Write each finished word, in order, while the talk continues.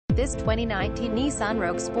This 2019 Nissan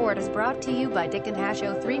Rogue Sport is brought to you by Dick & Hash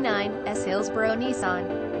 039S Hillsboro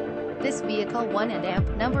Nissan. This vehicle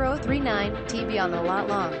 1 number 039 TB on the lot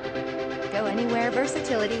long. Go anywhere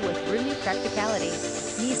versatility with roomy practicality.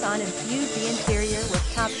 Nissan infused the interior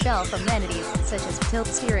with top-shelf amenities such as tilt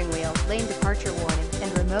steering wheel, lane departure warning,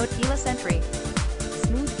 and remote keyless entry.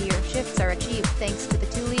 Smooth gear shifts are achieved thanks to the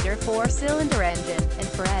 2-liter 4-cylinder engine, and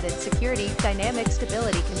for added security, dynamic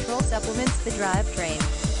stability control supplements the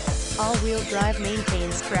drivetrain. All-wheel drive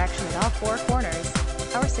maintains traction at all 4 corners.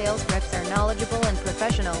 Our sales reps are knowledgeable and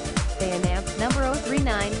professional. They and number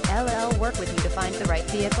 039 LL work with you to find the right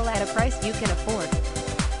vehicle at a price you can afford.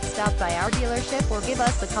 Stop by our dealership or give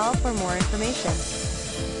us a call for more information.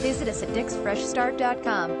 Visit us at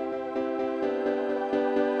dicksfreshstart.com.